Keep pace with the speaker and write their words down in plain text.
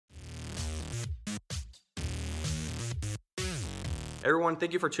Everyone,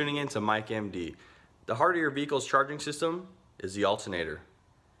 thank you for tuning in to Mike MD. The heart of your vehicle's charging system is the alternator,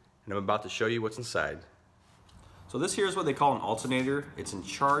 and I'm about to show you what's inside. So this here is what they call an alternator. It's in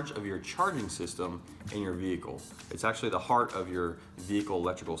charge of your charging system in your vehicle. It's actually the heart of your vehicle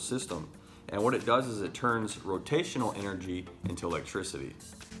electrical system. And what it does is it turns rotational energy into electricity.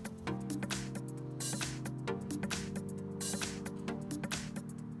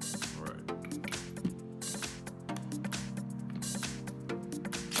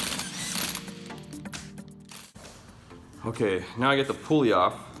 Okay, now I get the pulley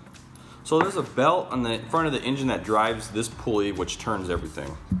off. So there's a belt on the front of the engine that drives this pulley, which turns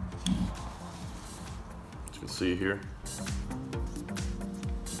everything. As you can see here.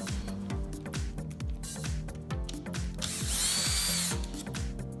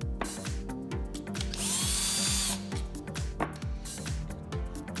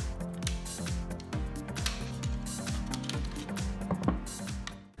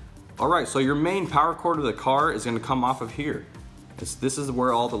 Alright, so your main power cord of the car is going to come off of here. This is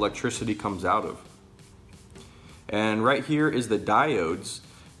where all the electricity comes out of. And right here is the diodes.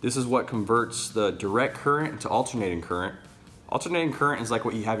 This is what converts the direct current into alternating current. Alternating current is like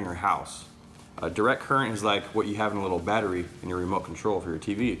what you have in your house. Direct current is like what you have in a little battery in your remote control for your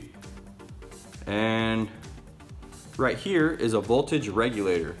TV. And right here is a voltage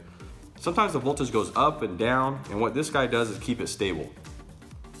regulator. Sometimes the voltage goes up and down, and what this guy does is keep it stable.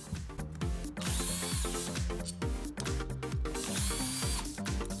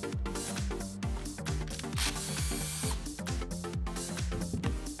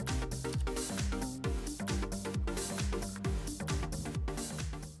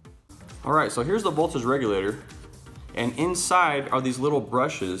 Alright, so here's the voltage regulator, and inside are these little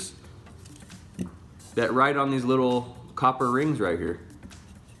brushes that ride on these little copper rings right here.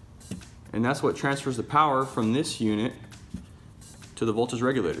 And that's what transfers the power from this unit to the voltage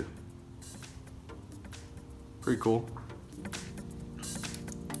regulator. Pretty cool.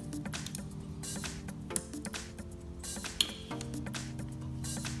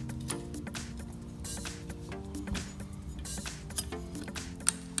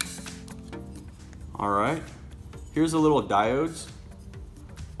 Alright, here's the little diodes.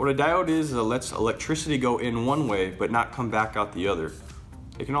 What a diode is it lets electricity go in one way but not come back out the other.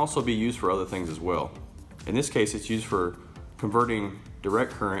 It can also be used for other things as well. In this case, it's used for converting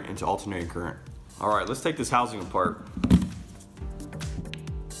direct current into alternating current. Alright, let's take this housing apart.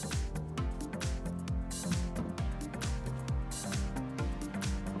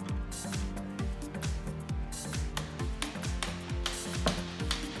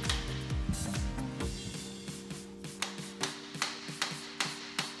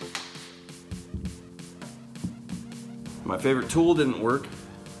 My favorite tool didn't work.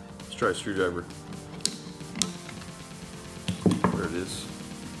 Let's try a screwdriver. There it is.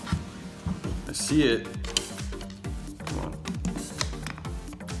 I see it. Come on. All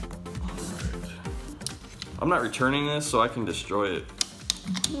right. I'm not returning this, so I can destroy it.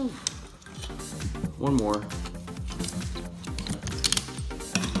 One more.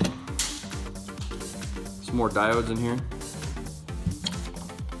 Some more diodes in here.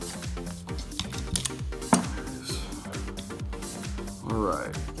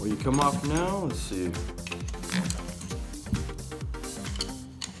 Alright, will you come off now? Let's see.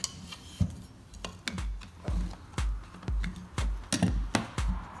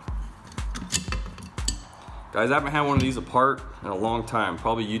 Guys, I haven't had one of these apart in a long time,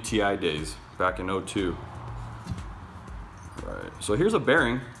 probably UTI days, back in '02. Alright, so here's a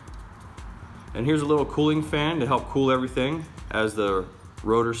bearing, and here's a little cooling fan to help cool everything as the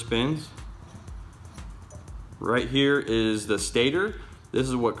rotor spins. Right here is the stator. This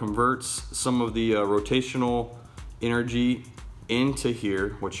is what converts some of the rotational energy into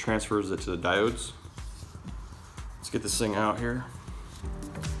here, which transfers it to the diodes. Let's get this thing out here.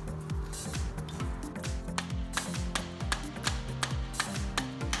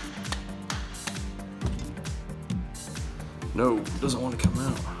 No, it doesn't want to come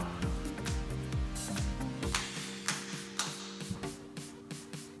out.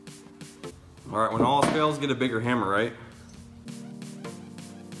 All right, when all fails, get a bigger hammer, right?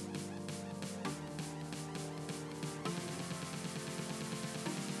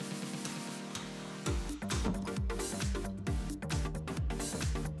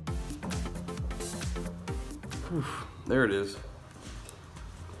 Whew, there it is.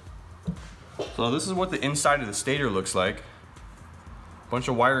 So this is what the inside of the stator looks like. Bunch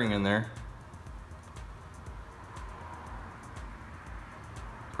of wiring in there.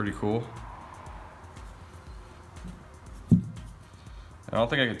 Pretty cool. I don't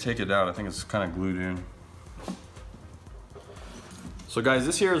think I can take it out. I think it's kind of glued in. So guys,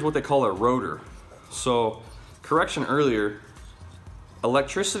 this here is what they call a rotor. So, correction earlier,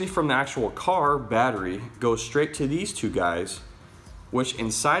 electricity from the actual car battery goes straight to these two guys, which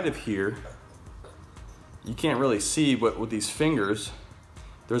inside of here, you can't really see, but with these fingers,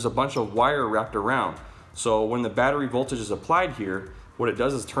 there's a bunch of wire wrapped around. So when the battery voltage is applied here, what it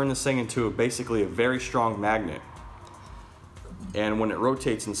does is turn this thing into basically a very strong magnet. And when it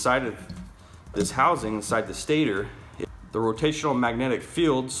rotates inside of this housing, inside the stator, the rotational magnetic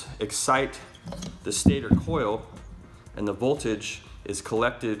fields excite the stator coil, and the voltage is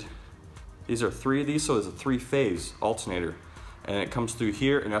collected. These are 3 of these, so it's a 3-phase alternator. And it comes through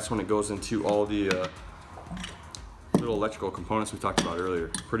here, and that's when it goes into all the little electrical components we talked about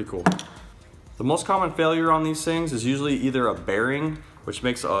earlier. Pretty cool. The most common failure on these things is usually either a bearing, which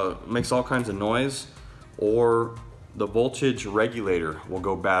makes all kinds of noise, or the voltage regulator will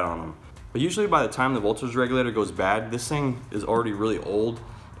go bad on them. But usually by the time the voltage regulator goes bad, this thing is already really old,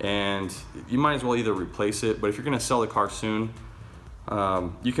 and you might as well either replace it, but if you're gonna sell the car soon,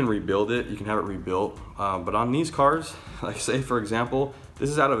 you can rebuild it, you can have it rebuilt. But on these cars, like say for example, this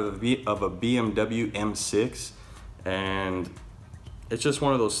is out of a BMW M6, and it's just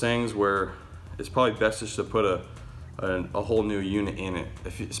one of those things where it's probably best just to put a whole new unit in it.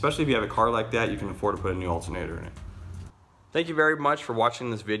 Especially if you have a car like that, you can afford to put a new alternator in it. Thank you very much for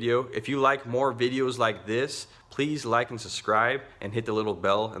watching this video. If you like more videos like this, please like and subscribe and hit the little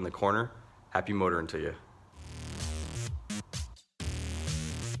bell in the corner. Happy motoring to you.